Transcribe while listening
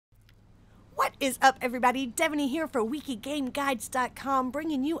is up, everybody? Devaney here for WikiGameGuides.com,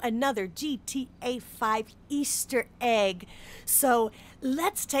 bringing you another GTA 5 Easter egg. So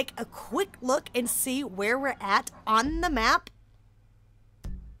let's take a quick look and see where we're at on the map.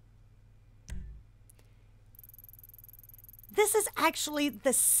 This is actually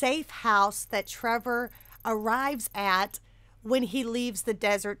the safe house that Trevor arrives at when he leaves the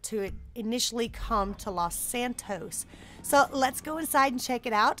desert to initially come to Los Santos. So let's go inside and check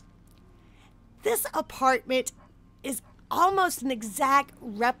it out. This apartment is almost an exact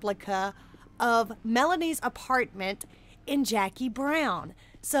replica of Melanie's apartment in Jackie Brown.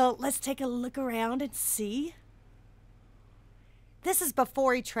 So let's take a look around and see. This is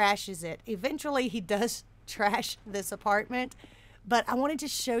before he trashes it. Eventually he does trash this apartment, but I wanted to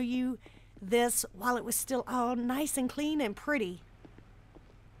show you this while it was still all nice and clean and pretty.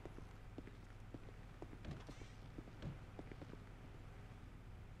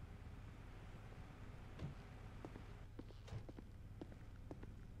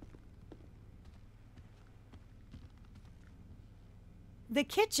 The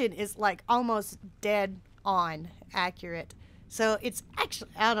kitchen is like almost dead on accurate. So it's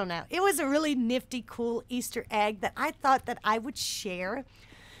actually, I don't know. It was a really nifty, cool Easter egg that I thought that I would share.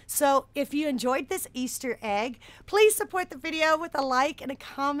 So if you enjoyed this Easter egg, please support the video with a like and a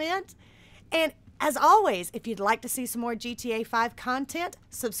comment. And as always, if you'd like to see some more GTA 5 content,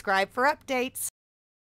 subscribe for updates.